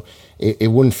 So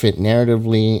it wouldn't fit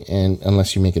narratively, and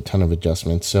unless you make a ton of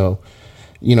adjustments. So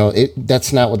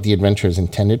that's not what the adventure is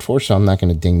intended for, so I'm not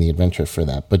going to ding the adventure for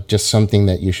that, but just something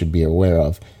that you should be aware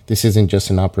of. This isn't just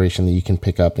an operation that you can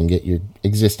pick up and get your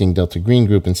existing Delta Green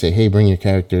group and say, hey, bring your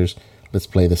characters, let's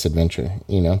play this adventure,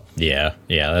 Yeah,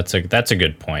 that's a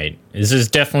good point. This is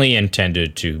definitely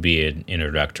intended to be an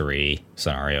introductory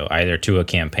scenario, either to a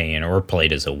campaign or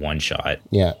played as a one-shot.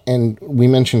 Yeah, and we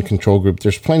mentioned Control Group.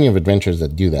 There's plenty of adventures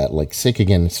that do that. Like Sick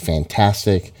Again is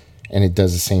fantastic, and it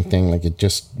does the same thing. Like, it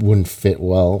just wouldn't fit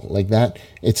well like that.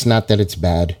 It's not that it's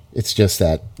bad. It's just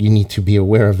that you need to be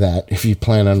aware of that if you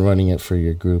plan on running it for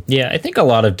your group. Yeah, I think a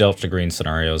lot of Delta Green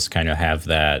scenarios kind of have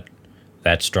that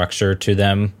structure to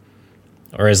them.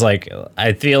 Whereas, like,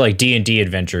 I feel like D&D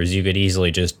adventures, you could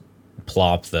easily just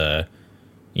plop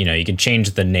you could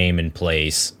change the name and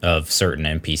place of certain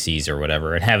NPCs or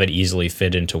whatever and have it easily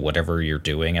fit into whatever you're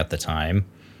doing at the time.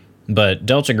 But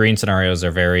Delta Green scenarios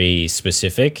are very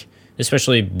specific,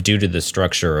 especially due to the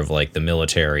structure of like the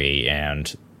military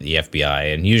and the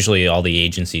FBI, and usually all the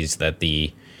agencies that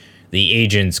the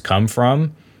agents come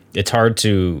from. It's hard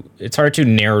to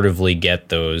narratively get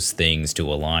those things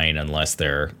to align unless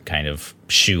they're kind of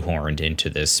shoehorned into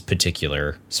this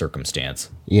particular circumstance.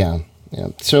 Yeah.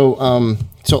 So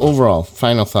overall,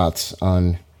 final thoughts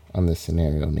on this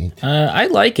scenario, Nate? I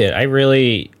like it. I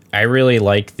really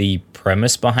like the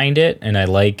premise behind it, and I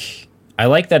like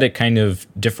that it kind of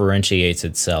differentiates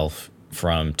itself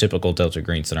from typical Delta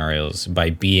Green scenarios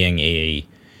by being a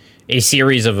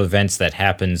series of events that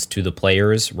happens to the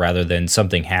players rather than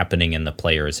something happening and the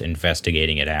players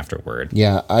investigating it afterward.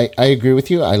 Yeah, I agree with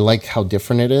you. I like how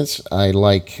different it is. I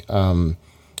like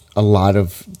a lot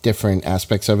of different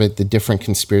aspects of it, the different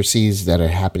conspiracies that are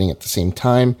happening at the same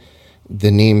time.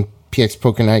 The name PX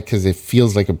Poker Night, because it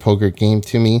feels like a poker game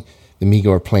to me. The Migo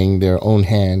are playing their own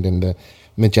hand and the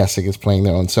Majestic is playing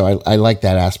their own. So I like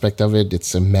that aspect of it.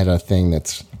 It's a meta thing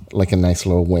that's like a nice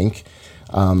little wink.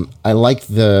 I like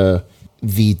the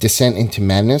descent into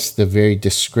madness, the very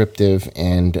descriptive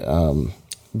and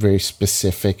very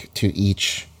specific to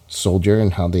each soldier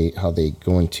and how they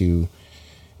go into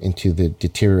the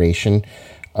deterioration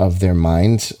of their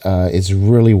minds is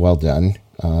really well done.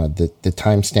 The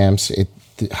timestamps,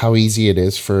 how easy it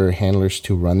is for handlers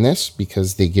to run this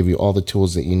because they give you all the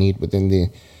tools that you need within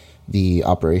the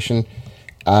operation.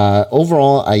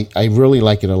 Overall, I really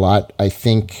like it a lot. I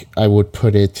think I would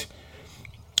put it,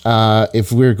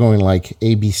 if we're going like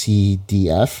A, B, C, D,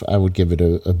 F, I would give it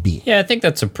a B. Yeah, I think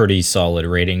that's a pretty solid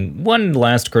rating. One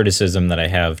last criticism that I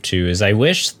have, too, is I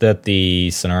wish that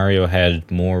the scenario had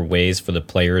more ways for the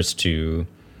players to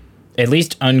at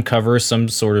least uncover some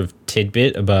sort of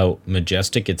tidbit about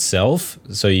Majestic itself,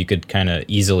 so you could kind of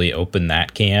easily open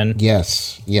that can.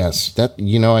 Yes. That,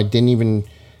 I didn't even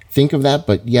think of that,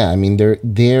 but yeah, I mean,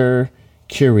 their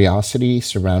curiosity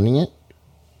surrounding it,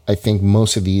 I think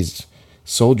most of these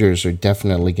soldiers are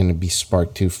definitely going to be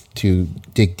sparked to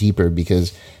dig deeper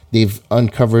because they've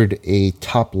uncovered a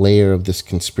top layer of this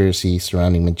conspiracy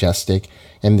surrounding Majestic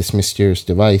and this mysterious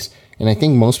device. And I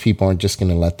think most people aren't just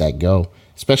going to let that go,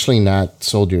 especially not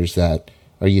soldiers that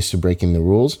are used to breaking the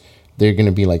rules. They're going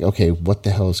to be like, okay, what the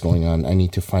hell is going on? I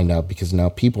need to find out because now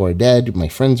people are dead. My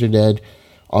friends are dead.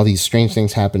 All these strange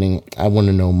things happening. I want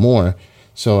to know more.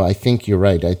 So I think you're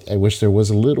right. I wish there was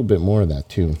a little bit more of that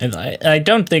too. And I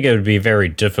don't think it would be very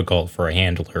difficult for a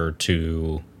handler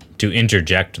to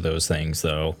interject those things,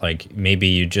 though. Like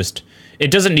maybe it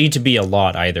doesn't need to be a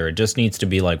lot either. It just needs to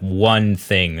be like one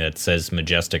thing that says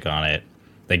Majestic on it.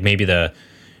 Like maybe the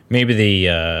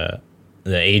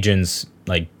agents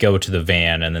like go to the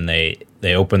van and then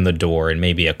they open the door and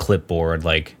maybe a clipboard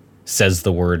like says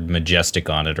the word Majestic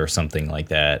on it or something like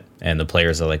that, and the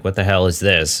players are like, what the hell is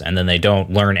this? And then they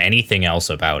don't learn anything else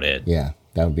about it. Yeah,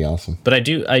 that would be awesome. But I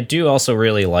do also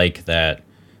really like that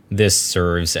this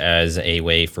serves as a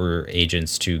way for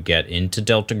agents to get into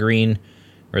Delta Green,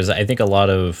 whereas I think at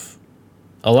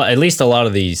least a lot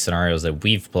of these scenarios that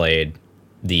we've played,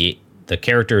 the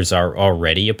characters are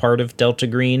already a part of Delta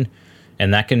Green,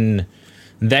 and that can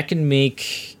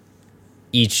make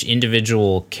each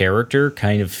individual character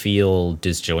kind of feel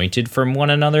disjointed from one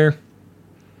another.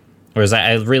 Whereas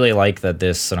I really like that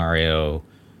this scenario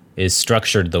is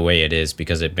structured the way it is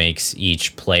because it makes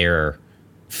each player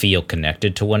feel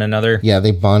connected to one another. Yeah,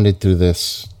 they bonded through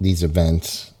these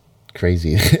events,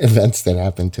 crazy events that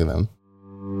happened to them.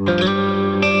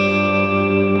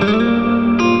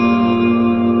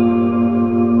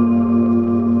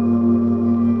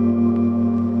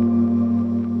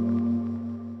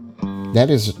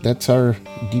 That's our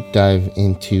deep dive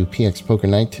into PX Poker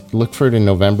Night. Look for it in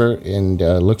November and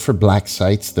look for Black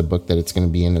Sites, the book that it's going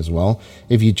to be in as well.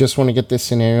 If you just want to get this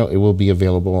scenario, it will be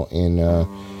available in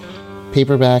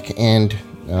paperback and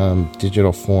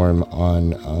digital form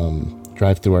on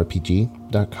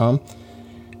drivethrurpg.com.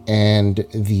 And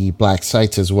the Black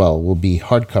Sites as well will be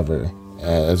hardcover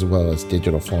as well as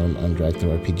digital form on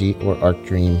DriveThruRPG or Arc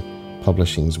Dream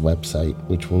Publishing's website,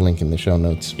 which we'll link in the show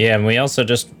notes. Yeah, and we also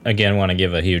just, again, want to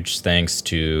give a huge thanks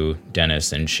to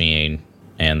Dennis and Shane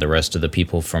and the rest of the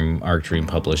people from Arc Dream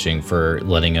Publishing for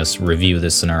letting us review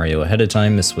this scenario ahead of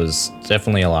time. This was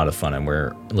definitely a lot of fun, and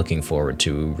we're looking forward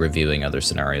to reviewing other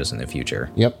scenarios in the future.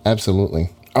 Yep,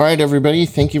 absolutely. All right, everybody,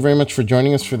 thank you very much for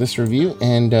joining us for this review,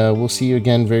 and we'll see you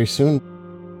again very soon.